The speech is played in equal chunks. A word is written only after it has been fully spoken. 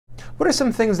What are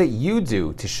some things that you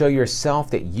do to show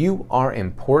yourself that you are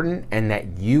important and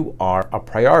that you are a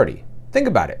priority? Think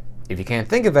about it. If you can't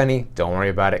think of any, don't worry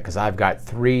about it, because I've got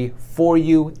 3 for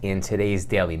you in today's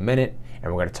Daily Minute,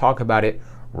 and we're going to talk about it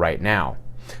right now.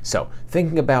 So,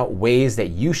 thinking about ways that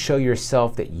you show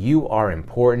yourself that you are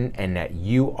important and that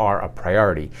you are a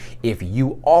priority. If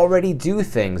you already do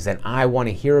things, then I want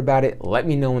to hear about it. Let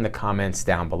me know in the comments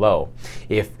down below.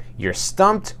 If you're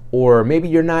stumped, or maybe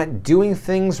you're not doing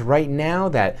things right now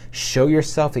that show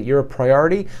yourself that you're a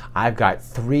priority, I've got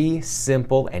 3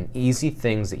 simple and easy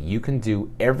things that you can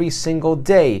do every single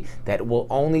day that will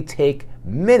only take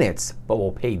minutes but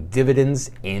will pay dividends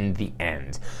in the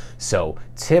end. So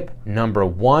tip number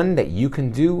 1 that you can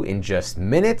do in just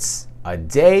minutes, a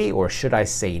day, or should I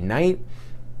say night,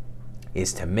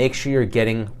 is to make sure you're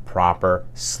getting proper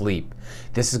sleep.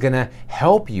 This is going to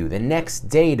help you the next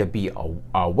day to be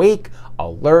awake,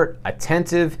 alert,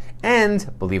 attentive,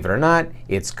 and believe it or not,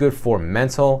 it's good for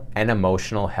mental and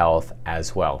emotional health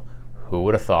as well. Who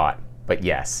would have thought? But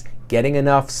yes, getting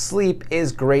enough sleep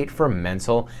is great for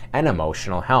mental and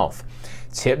emotional health.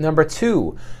 Tip number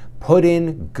 2, put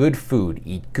in good food.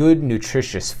 Eat good,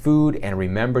 nutritious food, and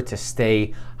remember to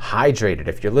stay hydrated.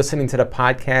 If you're listening to the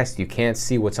podcast, you can't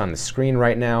see what's on the screen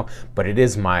right now, but it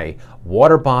is my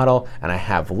water bottle, and I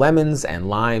have lemons and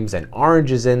limes and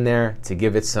oranges in there to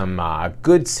give it some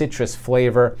good citrus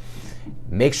flavor.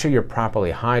 Make sure you're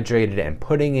properly hydrated and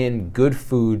putting in good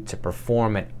food to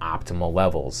perform at optimal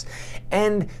levels.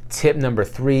 And tip number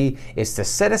 3 is to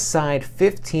set aside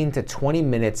 15 to 20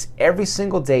 minutes every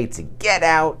single day to get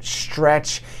out,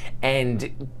 stretch,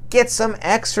 and get some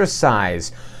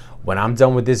exercise. When I'm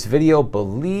done with this video,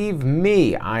 believe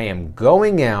me, I am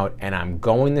going out and I'm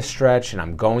going to stretch and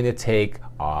I'm going to take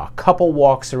a couple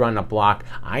walks around the block.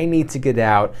 I need to get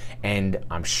out, and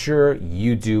I'm sure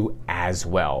you do as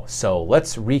well. So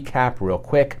let's recap real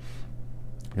quick.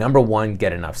 Number 1,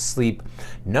 get enough sleep.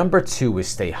 Number 2 is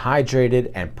stay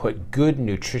hydrated and put good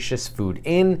nutritious food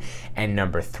in. And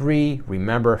number 3,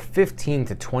 remember 15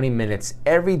 to 20 minutes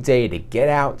every day to get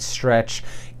out, stretch,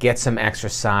 get some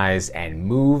exercise, and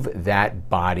move that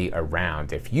body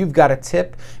around. If you've got a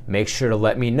tip, make sure to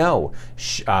let me know.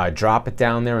 Drop it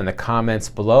down there in the comments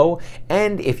below.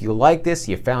 And if you like this,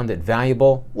 you found it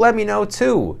valuable, let me know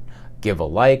too. Give a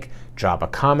like, drop a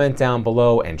comment down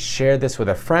below, and share this with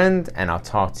a friend, and I'll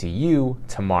talk to you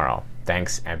tomorrow.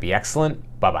 Thanks, and be excellent.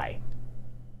 Bye-bye.